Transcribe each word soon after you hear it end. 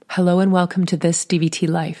Hello and welcome to This DVT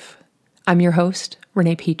Life. I'm your host,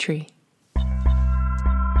 Renee Petrie.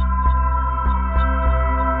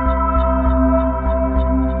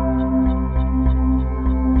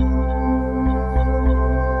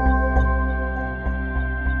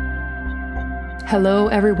 Hello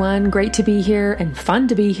everyone, great to be here and fun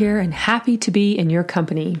to be here and happy to be in your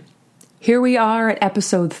company. Here we are at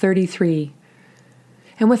episode 33.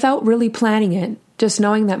 And without really planning it, just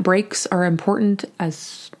knowing that breaks are important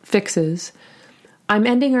as fixes, I'm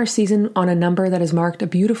ending our season on a number that has marked a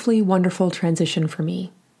beautifully wonderful transition for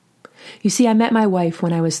me. You see, I met my wife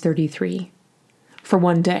when I was 33. For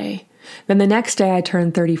one day. Then the next day I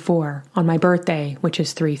turned 34 on my birthday, which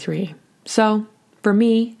is 3-3. So, for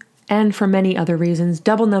me, and for many other reasons,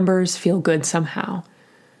 double numbers feel good somehow.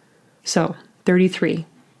 So, 33.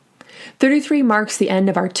 33 marks the end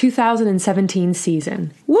of our 2017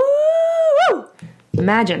 season. Woo!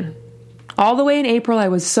 Imagine. All the way in April, I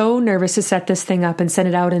was so nervous to set this thing up and send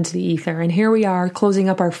it out into the ether. And here we are, closing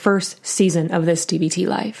up our first season of This DVT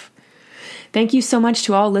Life. Thank you so much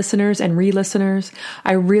to all listeners and re-listeners.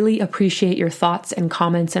 I really appreciate your thoughts and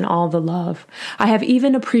comments and all the love. I have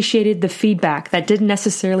even appreciated the feedback that didn't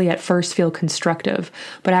necessarily at first feel constructive,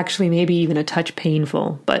 but actually maybe even a touch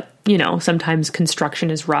painful. But, sometimes construction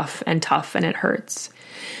is rough and tough and it hurts.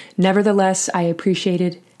 Nevertheless, I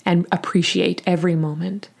appreciated and appreciate every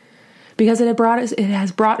moment because it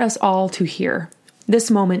has brought us all to here,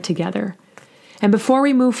 this moment together. And before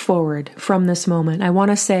we move forward from this moment, I want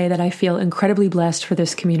to say that I feel incredibly blessed for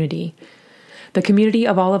this community. The community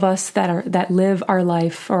of all of us that live our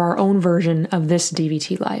life or our own version of this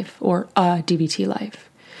DVT life or a DVT life.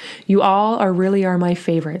 You all are my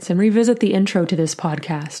favorites, and revisit the intro to this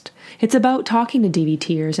podcast. It's about talking to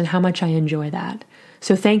DVTers and how much I enjoy that.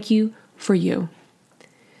 So thank you for you.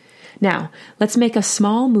 Now, let's make a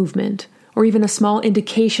small movement or even a small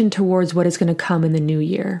indication towards what is going to come in the new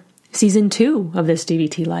year. Season 2 of This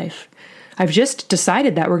DVT Life. I've just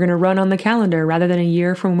decided that we're going to run on the calendar rather than a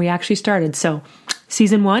year from when we actually started. So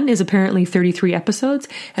Season 1 is apparently 33 episodes,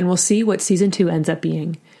 and we'll see what Season 2 ends up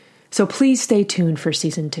being. So please stay tuned for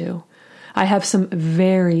Season 2. I have some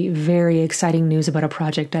very, very exciting news about a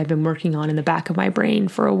project I've been working on in the back of my brain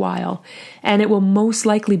for a while, and it will most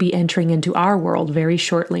likely be entering into our world very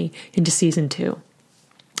shortly into Season 2.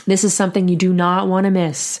 This is something you do not want to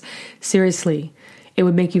miss. Seriously. It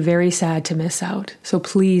would make you very sad to miss out, so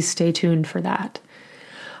please stay tuned for that.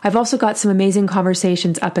 I've also got some amazing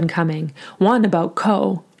conversations up and coming. One about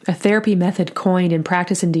CO, a therapy method coined and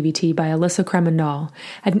practiced in DVT by Alyssa Kremendall,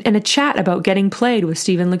 and a chat about getting played with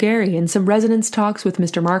Stephen Legary, and some resonance talks with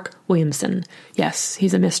Mr. Mark Williamson. Yes,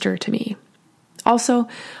 he's a mister to me. Also,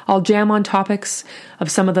 I'll jam on topics of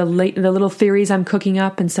some of the little theories I'm cooking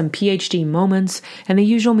up and some PhD moments, and the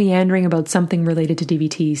usual meandering about something related to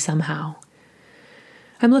DVT somehow.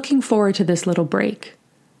 I'm looking forward to this little break.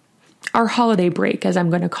 Our holiday break, as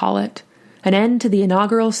I'm going to call it. An end to the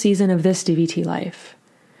inaugural season of This DVT Life.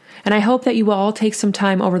 And I hope that you will all take some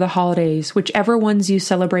time over the holidays, whichever ones you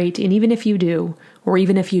celebrate, and even if you do, or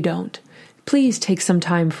even if you don't, please take some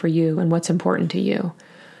time for you and what's important to you.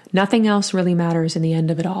 Nothing else really matters in the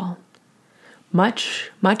end of it all.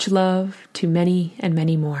 Much, much love to many and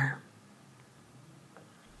many more.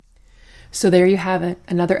 So there you have it,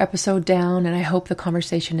 another episode down, and I hope the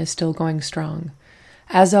conversation is still going strong.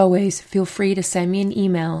 As always, feel free to send me an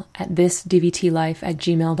email at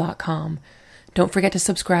thisdvtlife@gmail.com. Don't forget to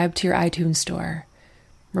subscribe to your iTunes store.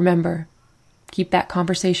 Remember, keep that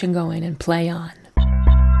conversation going and play on.